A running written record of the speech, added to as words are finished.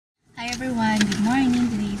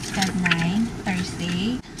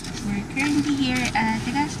currently here at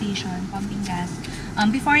the gas station, pumping gas.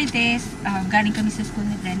 Before this, galing kami sa school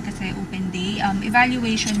ni Brent kasi open day.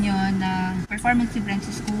 Evaluation yon ng performance ni Brent sa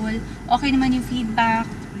school. Okay naman yung feedback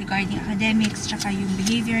regarding academics, tsaka yung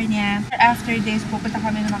behavior niya. After this, pupunta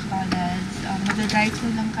kami ng McDonald's. Mag-drive-thru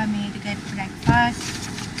lang kami to get breakfast.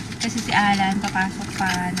 Kasi si Alan papasok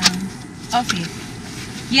pa ng office.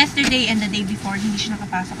 Yesterday and the day before, hindi siya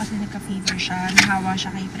nakapasok kasi nagka-fever siya. Nahawa siya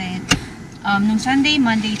kay Brent. Nung Sunday,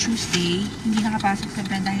 Monday, Tuesday, hindi nakapasok sa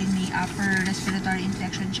Brent dahil may upper respiratory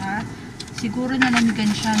infection siya. Siguro nalamigan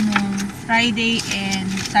siya nung Friday and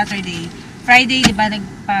Saturday. Friday, di ba,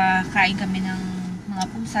 nagpakain kami ng mga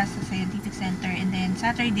pusa sa scientific center. And then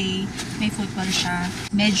Saturday, may football siya.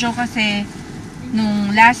 Medyo kasi,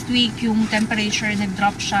 nung last week, yung temperature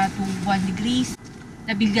nag-drop siya to 1 degrees.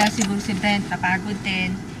 Nabilga siguro si Brent, napagod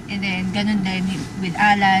din. And then, ganun din with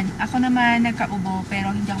Alan. Ako naman, nagka-ubo, pero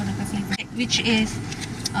hindi ako nagka-fever. Which is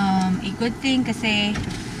a good thing kasi,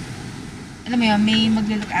 alam mo yun, may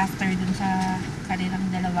maglo-look after dun sa kanilang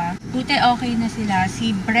dalawa. Buti okay na sila.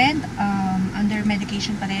 Si Brent, under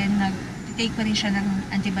medication pa rin, nag-take pa rin siya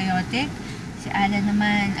ng antibiotic. Si Alan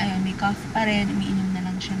naman, ayun, may cough pa rin, umiinom na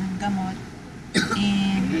lang siya ng gamot.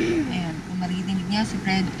 And, ayun, kung marinig niya si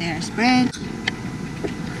Brent, there's Brent.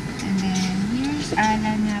 And then, here's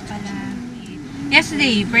Alan nga pala.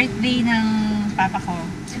 Yesterday, birthday ng papa ko.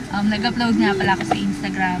 Nag-upload nga pala ako sa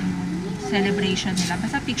Instagram celebration nila.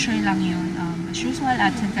 Basta picture lang yun. As usual,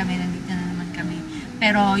 absent kami. Nandito na naman kami.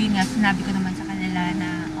 Pero, yun nga, sinabi ko naman sa kanila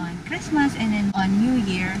na on Christmas and then on New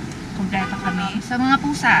Year, kompleto kami. Sa mga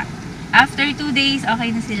pusa, after 2 days,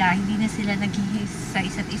 okay na sila. Hindi na sila naghihis sa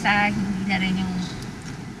isa't isa. Hindi na rin yung...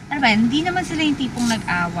 Ano ba, hindi naman sila yung tipong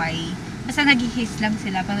nag-away. Basta naghihis lang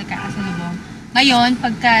sila pag nagkakasalubong. Ngayon,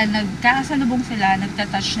 pagka nagkakasalubong sila,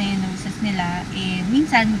 nagtatouch na yung noses nila, and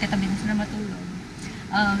minsan, magkatabi na sila matulog.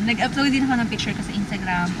 Nag-upload din ako ng picture ko sa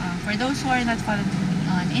Instagram. For those who are not following me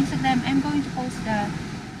on Instagram, I'm going to post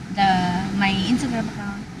my Instagram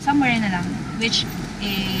account somewhere na lang, which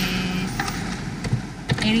is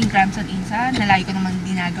Irine Gramson Insa. Nalagi ko naman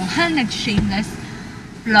ginagawa. Nag-shameless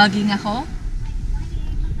vlogging ako.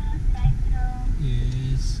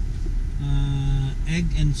 Egg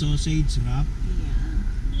and sausage wrap.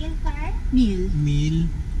 Yeah. Meal, sir? Meal.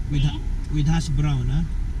 With hash brown, huh?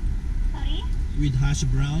 Sorry? With hash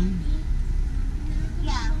brown.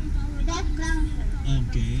 Yeah. With that brown, sir.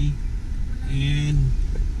 Okay.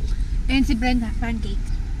 And si Brent, pancake.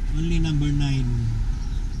 only number 9.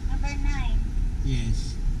 Number 9.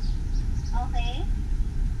 Yes. Okay.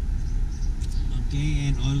 Okay,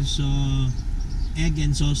 and also egg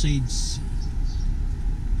and sausage.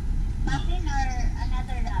 Muffin or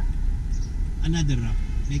another wrap? Another wrap.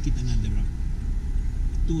 Make it another wrap.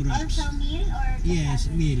 2 wraps. Also meal or just Yes,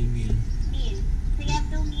 sausage? meal. Meal. So you have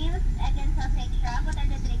 2 meals, egg and sausage wrap. What are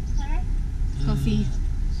the drinks, sir? Coffee.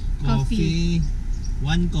 Coffee.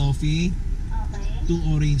 1 coffee. Okay. 2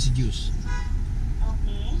 orange juice.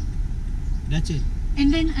 Okay. That's it. And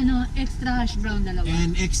then, extra hash brown dalawa.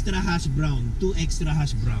 And extra hash brown. 2 extra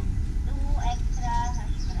hash brown. 2 extra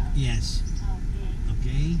hash brown. Yes. Okay.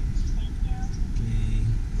 Okay. Thank you. Okay.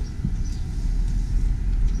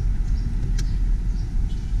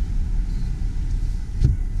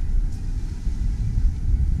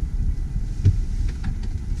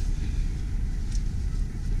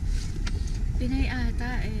 Pinay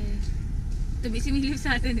ata eh. Tabi similip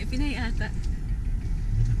sa atin eh. Pinay ata.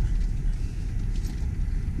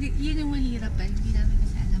 Yun yung mahirap eh. Hindi namin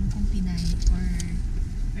kasi alam kung Pinay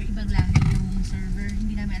or ibang lahi yung server.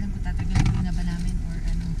 Hindi namin alam kung tatagalogin na ba namin or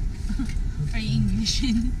ano. Or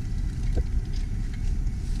Englishin.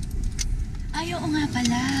 Ay, oo nga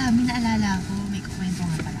pala. May naalala ko. May kukwento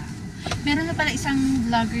nga pala ako. Meron na pala isang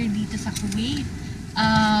vlogger dito sa Kuwait.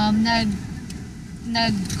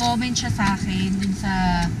 Nag-comment siya sa akin dun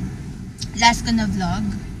sa last ko na vlog.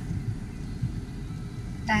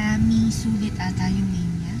 Tami Sulit ata yung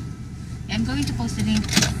name niya. I'm going to post the link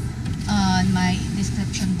on my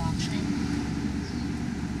description box.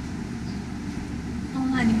 Oo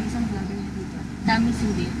nga, may isang vlogger niya dito. Tami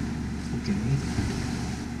Sulit. Okay.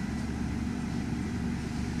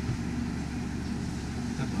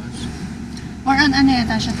 Tapos? Or on ano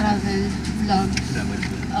yata siya, travel vlog. Travel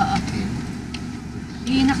vlog. Oo. Okay.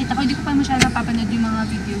 Yung nakita ko, hindi ko pa masyadong napapanood yung mga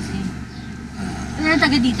videos eh. Pero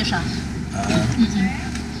taga dito siya.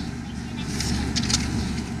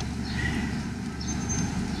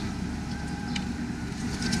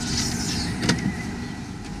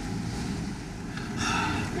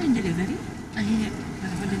 Ano yung delivery? Ano yun?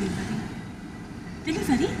 Para pa delivery?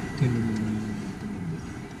 Delivery?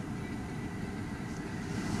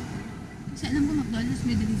 Kasi alam ko McDonald's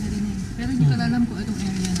may delivery na eh. Pero hindi ko alam kung itong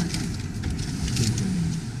area na to.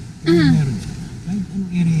 Meron siya. Kahit anong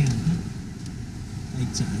area yan, ha?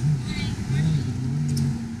 Kahit saan. Yeah, good morning.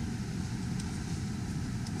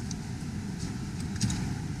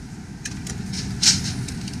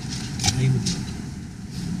 Ayaw mo ba?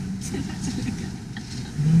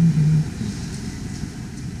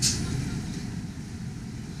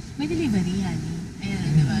 May delivery yan eh. Ayan,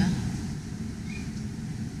 di ba?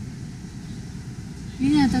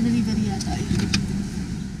 Yun yata, delivery yata.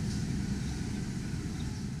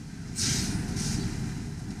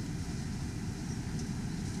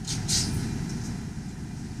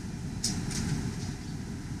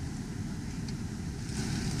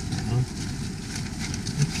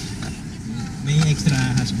 May extra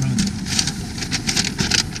hash brown.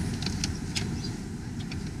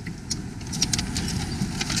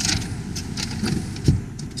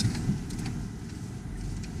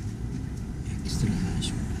 Extra hash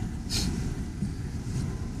brown.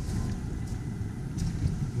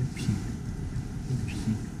 Oopsie.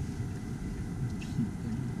 Oopsie.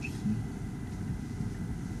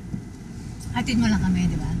 Hatid mo lang kami,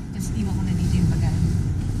 di ba? Tapos iwan ko na dito yung bagal.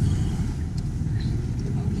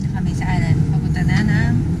 Pauwi na kami sa Alan. Papunta na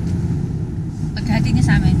ng... Pagkahatid niya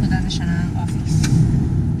sa amin, punta na siya ng office.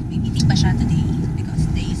 May meeting pa siya today because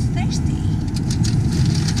today is Thursday.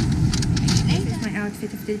 This is my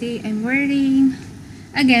outfit of the day. I'm wearing,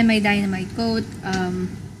 again, my Dynamite coat.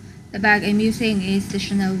 The bag I'm using is the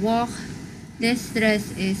Chanel Walk. This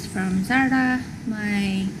dress is from Zara.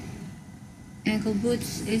 My ankle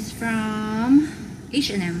boots is from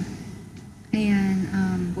H&M. Ayan,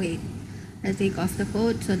 wait. I'll take off the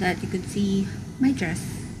coat so that you could see my dress.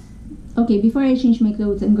 Okay, before I change my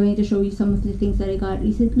clothes, I'm going to show you some of the things that I got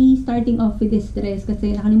recently. Starting off with this dress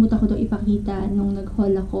kasi nakalimutan ko itong ipakita nung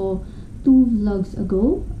nag-haul ako 2 vlogs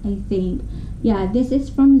ago, I think. Yeah, this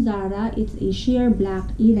is from Zara. It's a sheer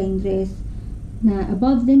black A-line dress na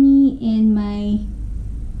above the knee and may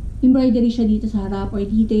embroidery siya dito sa harap or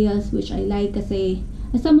details, which I like kasi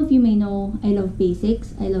as some of you may know, I love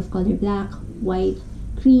basics. I love color black, white,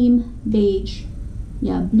 cream, beige,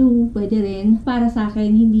 yeah, blue, pwede rin. Para sa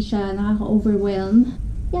akin, hindi siya nakaka-overwhelm.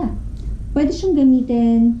 Yeah, pwede siyang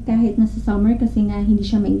gamitin kahit nasa summer kasi nga hindi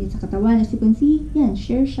siya mainit sa katawan. As you can see, yan,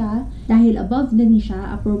 sheer siya. Dahil above the knee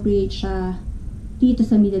siya, appropriate siya dito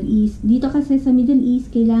sa Middle East. Dito kasi sa Middle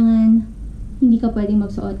East, kailangan hindi ka pwedeng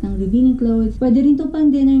magsuot ng revealing clothes. Pwede rin to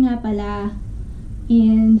pang dinner nga pala.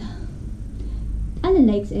 And Alan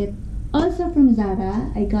likes it. Also from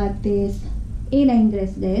Zara, I got this A-line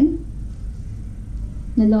dress din.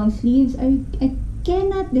 Na long sleeves. I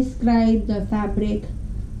cannot describe the fabric.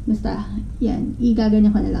 Basta, yan.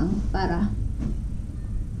 Igaganyan ko na lang para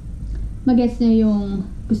mag-gets nyo yung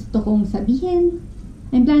gusto kong sabihin.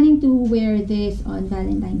 I'm planning to wear this on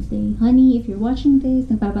Valentine's Day. Honey, if you're watching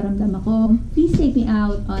this, nagpaparamdam ako, please take me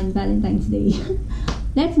out on Valentine's Day.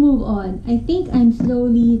 Let's move on. I think I'm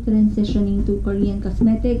slowly transitioning to Korean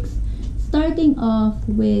cosmetics. Starting off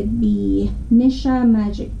with the Missha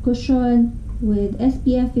Magic Cushion with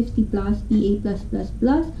SPF 50+, PA+++.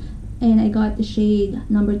 And I got the shade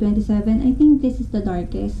number 27. I think this is the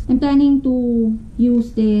darkest. I'm planning to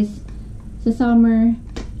use this sa summer.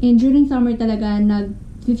 And during summer talaga,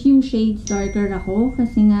 nag-few shades darker ako.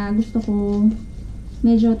 Kasi nga, gusto ko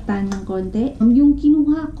medyo tan ng konti. Yung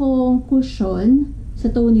kinuha kong cushion sa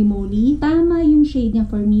Tony Moly, tama yung shade niya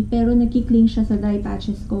for me. Pero nagkikling siya sa dry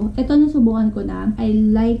patches ko. Ito, nasubukan ko na. I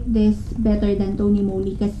like this better than Tony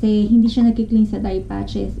Moly. Kasi hindi siya nagkikling sa dry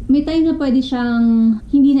patches. May time na pwede siyang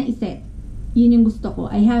hindi na iset. Yun yung gusto ko.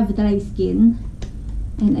 I have dry skin.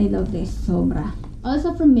 And I love this. Sobra.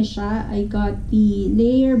 Also from Missha, I got the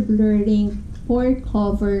Layer Blurring Pore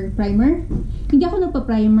Cover Primer. Hindi ako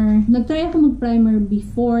nagpa-primer. Nag-try ako mag-primer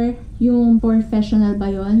before yung Professional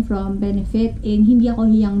ba yun from Benefit. And hindi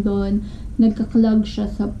ako hiyang doon. Nagka-clog siya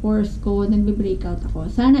sa pores ko. Nagbe-breakout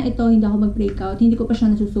ako. Sana ito hindi ako mag-breakout. Hindi ko pa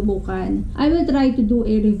siya nasusubukan. I will try to do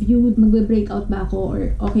a review. Magbe-breakout ba ako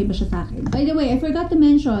or okay ba siya sa akin. By the way, I forgot to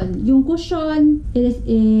mention, yung cushion is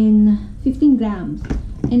in 15 grams.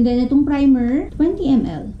 And then, itong primer, 20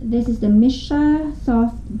 ml. This is the Missha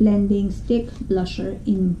Soft Blending Stick Blusher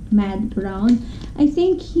in Matte Brown. I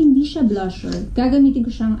think hindi siya blusher. Gagamitin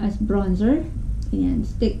ko siyang as bronzer. Ayan,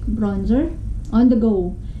 stick bronzer. On the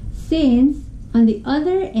go. Since, on the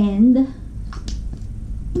other end,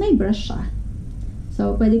 may brush siya.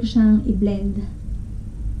 So, pwede ko siyang i-blend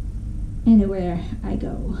anywhere I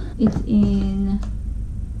go. It's in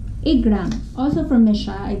 8 grams. Also from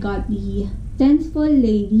Missha, I got the Sensual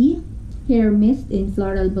Lady Hair Mist in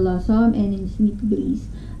Floral Blossom and in Sweet Breeze.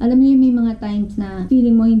 Alam mo yung may mga times na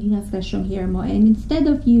feeling mo hindi na fresh yung hair mo. And instead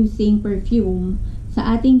of using perfume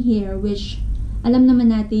sa ating hair, which alam naman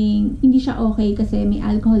nating hindi siya okay kasi may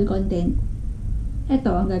alcohol content, ito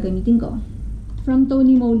ang gagamitin ko. From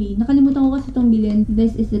Tony Moly. Nakalimutan ko kasi itong bilhin.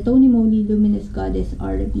 This is the Tony Moly Luminous Goddess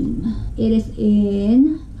Aura Beam. It is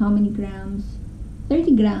in, how many grams?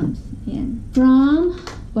 30 grams. Ayan. From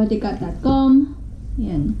bodycut.com.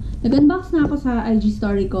 Ayan. Nag-unbox na ako sa IG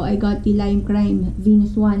story ko. I got the Lime Crime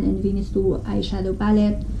Venus 1 and Venus 2 eyeshadow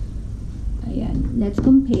palette. Ayan. Let's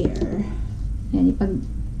compare. Ayan. Ipag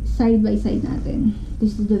side by side natin.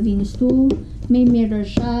 This is the Venus 2. May mirror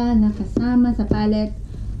siya nakasama sa palette,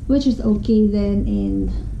 which is okay then. And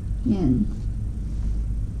yan.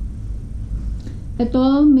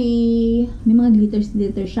 Ito may mga glitters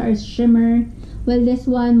siya or shimmer. Well, this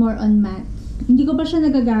one more on matte. Hindi ko pa siya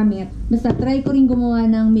nagagamit. Basta try ko rin gumawa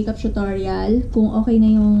ng makeup tutorial kung okay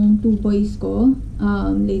na yung 2 boys ko.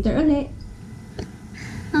 Later ulit.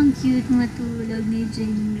 Ang cute matulog ni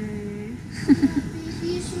Ginger.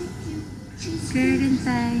 Current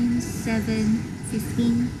time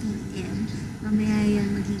 7:15 p.m. Mamaya yan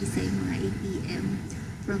magigisa yung mga 8 p.m.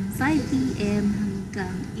 From 5 p.m.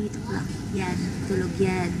 hanggang 8 o'clock. Yan, tulog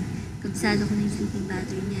yan. Kabisado ko na yung sleeping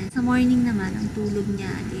pattern niya. Sa morning naman, ang tulog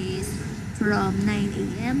niya is from 9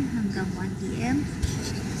 a.m. hanggang 1 p.m.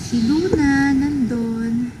 Si Luna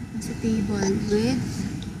nandun sa table with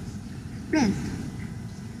Brent.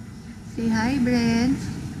 Say hi, Brent.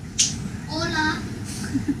 Hola!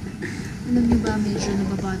 Alam niyo ba, medyo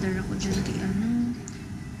nababother ako dyan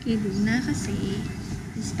kay Luna kasi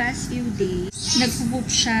this past few days, nagpo-poop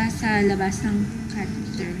siya sa labas ng cat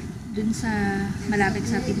litter dun sa malapit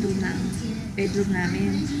sa pinto ng bedroom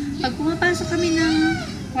namin. Pag pumapasok kami ng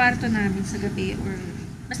kwarto namin sa gabi or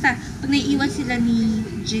basta pag naiiwan sila ni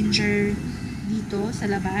Ginger dito sa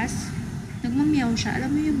labas, nagmamiyaw siya.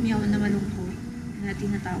 Alam mo yung meow na malungkot na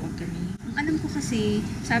tinatawag kami. Ang alam ko kasi,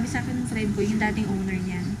 sabi sa akin ng friend ko, yung dating owner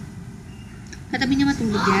niyan, katabi niya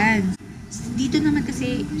matulog yan. Dito naman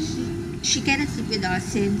kasi, she cannot sleep with us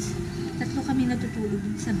since tatlo kami natutulog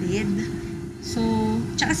sa bed. So,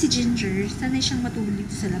 tsaka si Ginger, sanay siyang matulog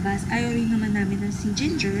dito sa labas. Ayaw rin naman namin na si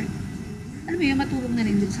Ginger, alam mo yun, matulog na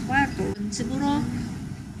rin dun sa kwarto. Siguro,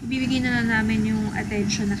 ibibigay na namin yung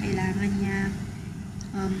attention na kailangan niya.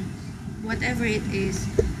 Whatever it is,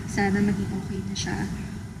 sana maging okay na siya.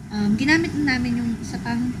 Ginamit na namin yung isa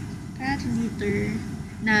pang cat litter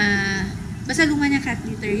na basta luma niya cat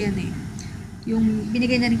litter yan eh. Yung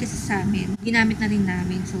binigay na rin kasi sa amin, ginamit na rin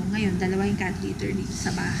namin. So ngayon, dalawa yung cat litter dito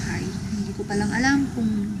sa bahay. Hindi ko palang alam kung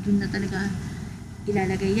dun na talaga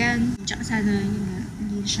ilalagay yan. Tsaka sana yun nga,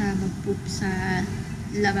 hindi siya mag-poop sa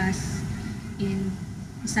labas. And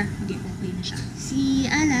basta maging okay na siya. Si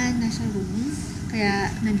Alan nasa room,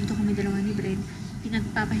 kaya nandito kami dalawa ni Brent.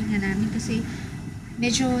 Pinagpapahinga namin kasi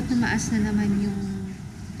medyo tumaas na naman yung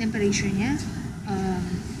temperature niya.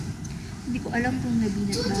 Hindi ko alam kung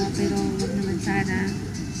nabinat ba, pero wag naman sana.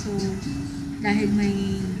 So, dahil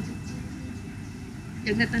may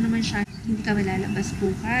lagnat na naman siya, hindi kami lalabas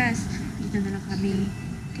bukas. Dito na lang kami.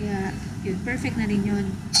 Kaya, yun, perfect na rin yun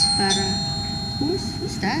para,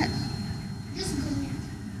 who's that?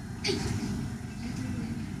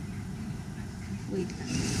 Wait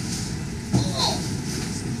lang.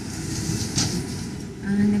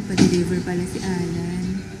 Nagpa-deliver pala si Alan.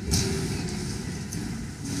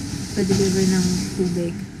 Pa-deliver ng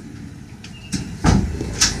tubig.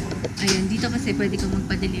 Ayan, dito kasi pwede kang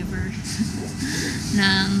magpa-deliver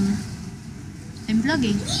ng I'm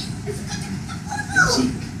vlogging.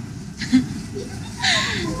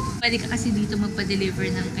 Pwede ka kasi dito magpa-deliver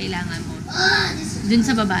ng kailangan mo. Dun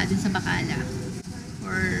sa baba, dun sa bakala.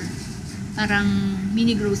 Or parang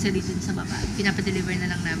mini grocery dun sa baba. Pinapa-deliver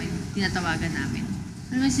na lang namin. Tinatawagan namin.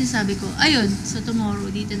 Ano yung sinasabi ko? Ayun, so tomorrow,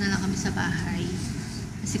 dito na lang kami sa bahay.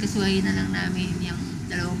 Kasi kasuhayin na lang namin yung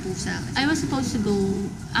dalawang pusa. I was supposed to go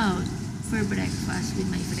out for breakfast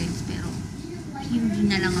with my friends, pero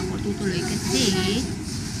hindi na lang ako tutuloy kasi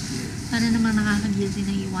para naman nakaka-guilty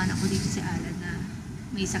na iwan ako dito si Alan na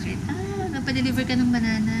may sakit. Nagpa-deliver ka ng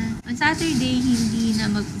banana. On Saturday, hindi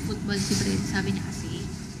na mag-football si Brent. Sabi niya kasi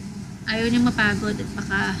ayaw niya mapagod at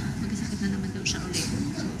baka magkasakit na naman daw siya ulit.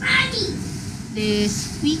 So,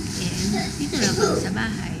 this weekend, dito lang ako sa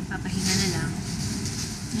bahay. Papahinga na lang.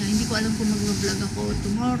 Hindi ko alam kung mag-vlog ako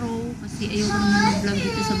tomorrow kasi ayoko naman mag-vlog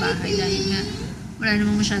dito sa bahay dahil nga wala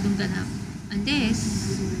namang masyadong ganap. Unless,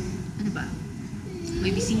 ano ba,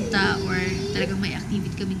 may bisita or talagang may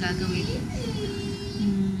activity kaming gagawin.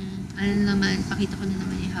 Ano naman, pakita ko na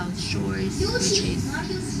naman yung house chores, which is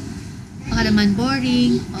baka naman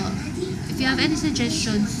boring. If you have any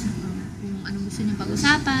suggestions kung anong gusto gusto nyo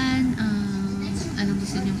pag-usapan, anong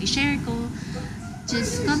gusto nyo i-share ko,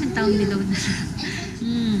 just comment down below na.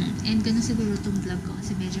 And ganun siguro tong vlog ko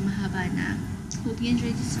kasi medyo mahaba na. Hope you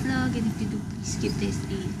enjoyed this vlog, and if you do, please give this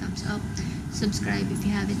a thumbs up. Subscribe if you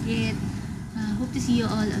haven't yet. Hope to see you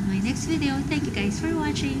all on my next video. Thank you guys for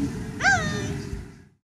watching.